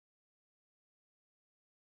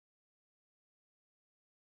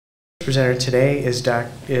presenter today is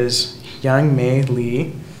Yang Mei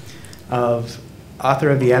Lee, author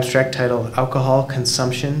of the abstract title Alcohol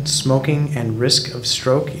Consumption, Smoking, and Risk of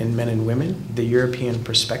Stroke in Men and Women, the European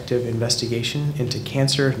Perspective Investigation into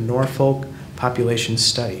Cancer Norfolk Population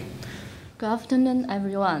Study. Good afternoon,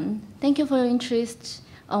 everyone. Thank you for your interest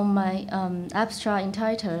on my abstract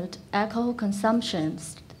entitled Alcohol Consumption,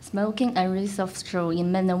 Smoking, and Risk of Stroke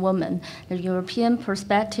in Men and Women, the European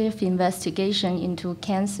Perspective Investigation into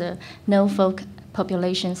Cancer Norfolk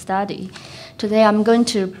Population Study. Today, I'm going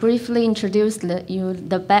to briefly introduce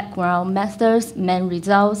the background, methods, main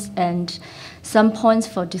results, and some points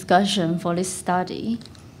for discussion for this study.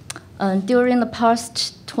 During the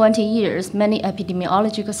past 20 years, many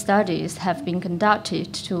epidemiological studies have been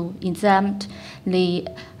conducted to examine the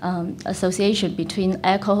association between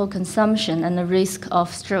alcohol consumption and the risk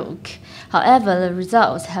of stroke. However, the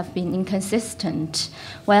results have been inconsistent.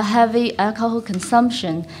 While heavy alcohol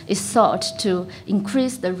consumption is thought to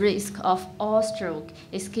increase the risk of all stroke,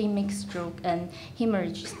 ischemic stroke, and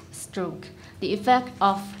hemorrhagic stroke, the effect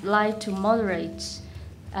of light to moderate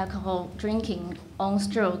alcohol drinking on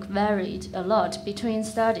stroke varied a lot between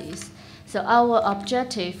studies. So our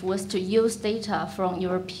objective was to use data from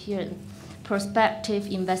European Perspective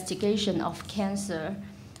Investigation of Cancer,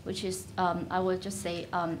 which is, I will just say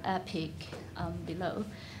EPIC below,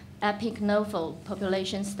 EPIC Norfolk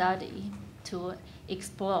Population Study, to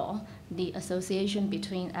explore the association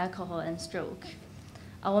between alcohol and stroke.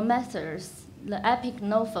 Our methods. The EPIC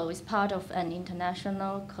Norfolk is part of an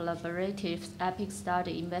international collaborative EPIC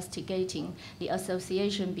study investigating the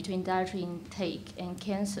association between dietary intake and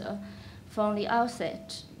cancer. From the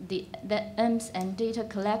outset, the aims and data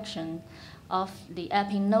collection of the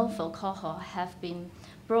EPIC Norfolk cohort have been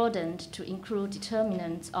broadened to include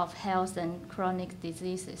determinants of health and chronic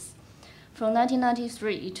diseases. From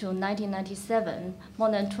 1993 to 1997,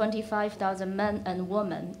 more than 25,000 men and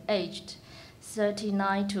women aged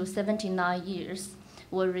 39 to 79 years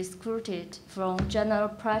were recruited from general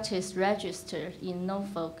practice register in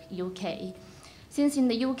Norfolk, UK. Since in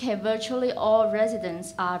the UK, virtually all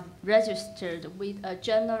residents are registered with a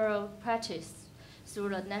general practice through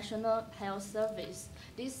the National Health Service.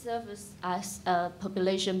 This serves as a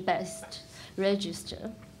population-based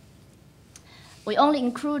register. We only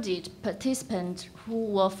included participants who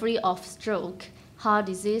were free of stroke, heart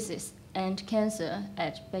diseases, and cancer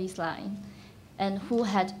at baseline, and who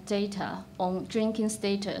had data on drinking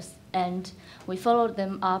status, and we followed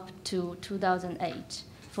them up to 2008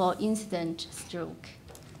 for incident stroke.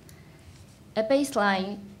 At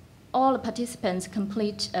baseline, all the participants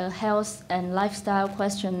complete a health and lifestyle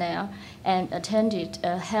questionnaire and attended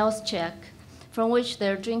a health check from which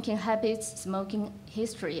their drinking habits, smoking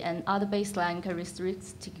history, and other baseline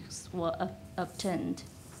characteristics were obtained.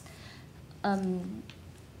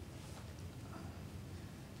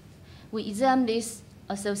 We examined this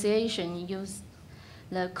association using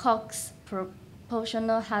the Cox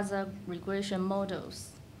proportional hazard regression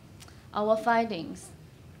models. Our findings: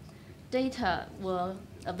 data were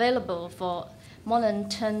available for more than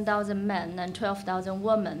 10,000 men and 12,000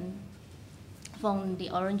 women from the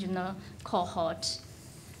original cohort.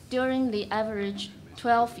 During the average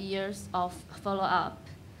 12 years of follow-up,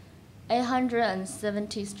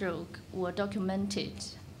 870 strokes were documented.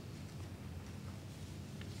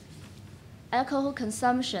 Alcohol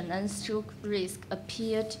consumption and stroke risk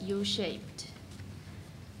appeared U-shaped,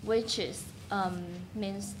 which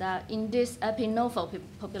means that in this EPIC Norfolk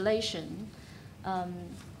population,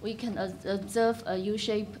 we can observe a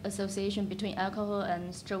U-shaped association between alcohol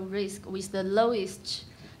and stroke risk, with the lowest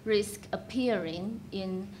risk appearing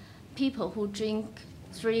in people who drink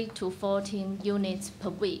 3 to 14 units per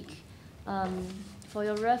week. For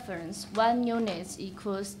your reference, 1 unit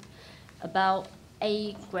equals about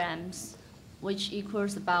 8 grams, which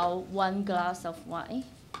equals about 1 glass of wine.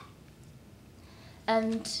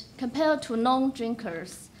 And compared to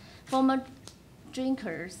non-drinkers, compared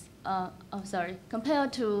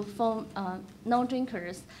to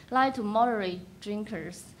non-drinkers, light to moderate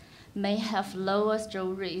drinkers may have lower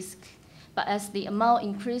stroke risk, but as the amount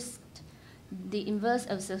increased, the inverse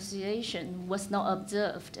association was not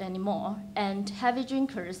observed anymore, and heavy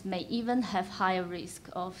drinkers may even have higher risk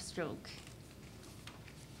of stroke.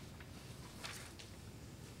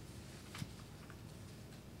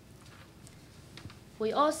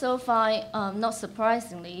 We also find, not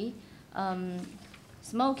surprisingly,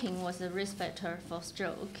 smoking was a risk factor for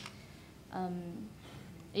stroke.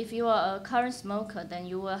 If you are a current smoker, then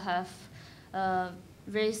you will have a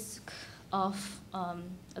risk of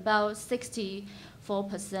about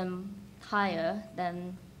 64% higher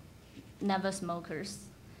than never smokers.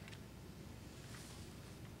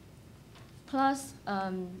 Plus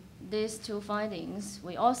these two findings,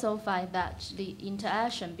 we also find that the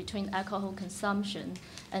interaction between alcohol consumption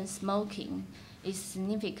and smoking is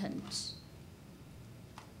significant,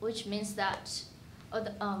 which means that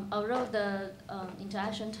although the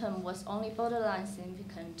interaction term was only borderline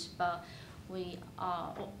significant, but we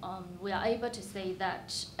are able to say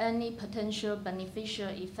that any potential beneficial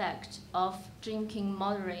effect of drinking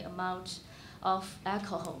moderate amount of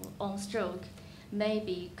alcohol on stroke may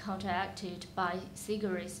be counteracted by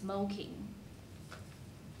cigarette smoking.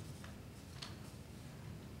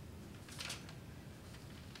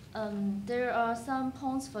 There are some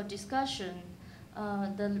points for discussion.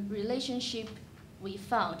 The relationship we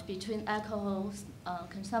found between alcohol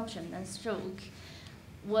consumption and stroke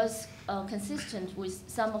was consistent with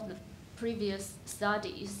some of the previous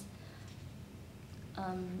studies,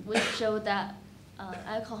 which showed that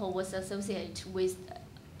alcohol was associated with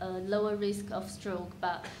a lower risk of stroke,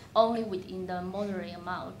 but only within the moderate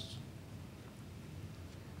amount.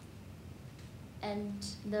 And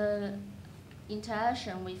the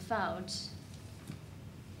interaction we found,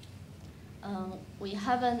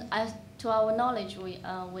 to our knowledge, we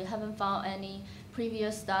haven't found any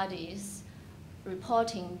previous studies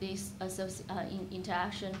reporting this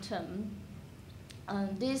interaction term.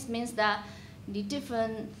 This means that the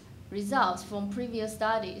different results from previous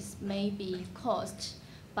studies may be caused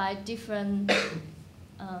by different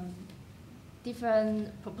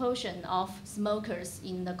proportion of smokers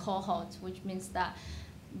in the cohort, which means that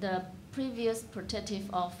the previous protective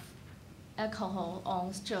of alcohol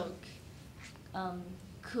on stroke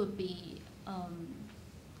could be,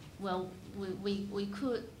 we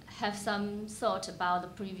could have some thought about the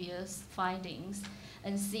previous findings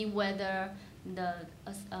and see whether the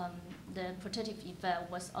protective effect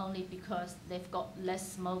was only because they've got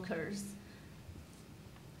less smokers.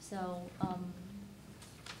 So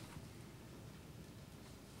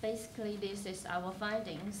basically this is our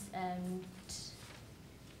findings, and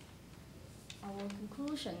our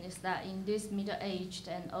conclusion is that in this middle-aged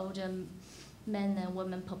and older men and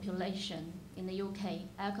women population in the UK,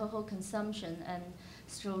 alcohol consumption and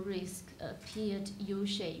stroke risk appeared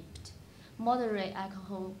U-shaped. Moderate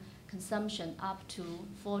alcohol consumption up to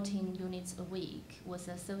 14 units a week was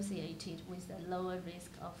associated with a lower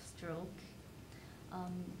risk of stroke.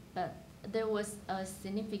 But there was a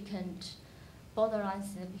borderline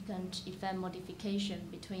significant effect modification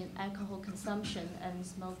between alcohol consumption and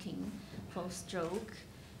smoking for stroke,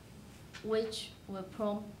 which will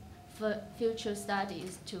prompt future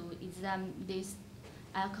studies to examine this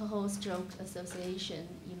alcohol-stroke association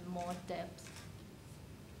in more depth.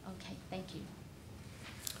 Okay, thank you.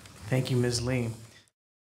 Thank you, Ms. Lee.